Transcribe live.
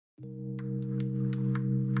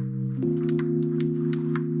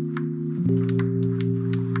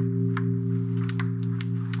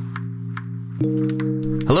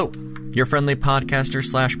Hello, your friendly podcaster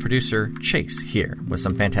slash producer Chase here with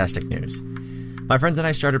some fantastic news. My friends and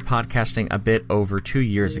I started podcasting a bit over 2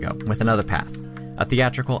 years ago with Another Path, a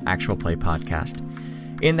theatrical actual play podcast.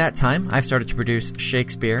 In that time, I've started to produce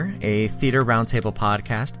Shakespeare, a theater roundtable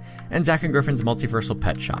podcast, and Zach and Griffin's Multiversal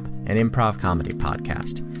Pet Shop, an improv comedy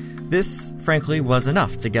podcast. This, frankly, was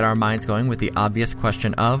enough to get our minds going with the obvious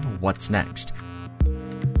question of what's next.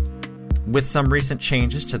 With some recent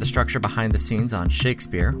changes to the structure behind the scenes on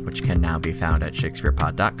Shakespeare, which can now be found at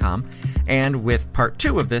shakespearepod.com, and with part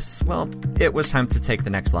 2 of this, well, it was time to take the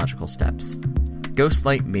next logical steps.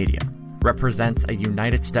 Ghostlight Media represents a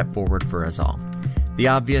united step forward for us all. The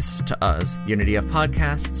obvious, to us, unity of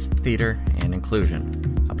podcasts, theater, and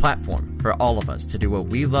inclusion. A platform for all of us to do what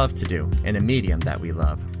we love to do in a medium that we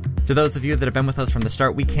love. To those of you that have been with us from the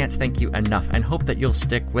start, we can't thank you enough and hope that you'll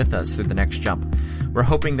stick with us through the next jump. We're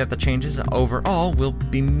hoping that the changes overall will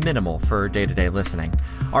be minimal for day-to-day listening.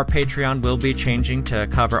 Our Patreon will be changing to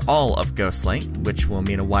cover all of Ghostlight, which will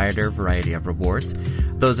mean a wider variety of rewards.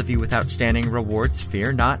 Those of you with outstanding rewards,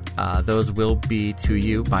 fear not, those will be to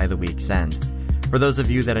you by the week's end. For those of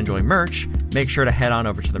you that enjoy merch, make sure to head on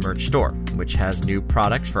over to the merch store, which has new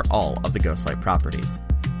products for all of the Ghostlight properties.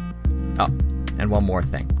 Oh, and one more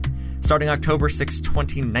thing. Starting October 6,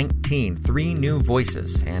 2019, 3 new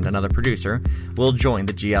voices and another producer will join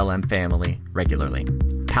the GLM family regularly.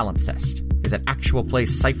 Palimpsest is an actual play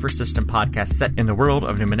cipher system podcast set in the world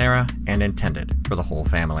of Numenera and intended for the whole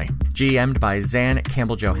family. GM'd by Zan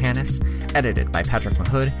Campbell-Johannes, edited by Patrick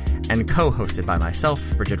Mahood, and co-hosted by myself,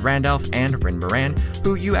 Bridget Randolph, and Rin Moran,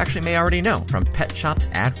 who you actually may already know from Pet Shop's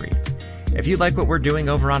ad reads. If you like what we're doing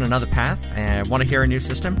over on Another Path and want to hear a new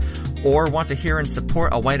system, or want to hear and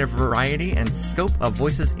support a wider variety and scope of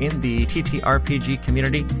voices in the TTRPG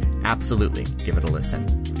community, absolutely give it a listen.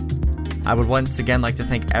 I would once again like to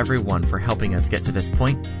thank everyone for helping us get to this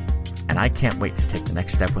point, and I can't wait to take the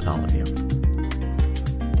next step with all of you.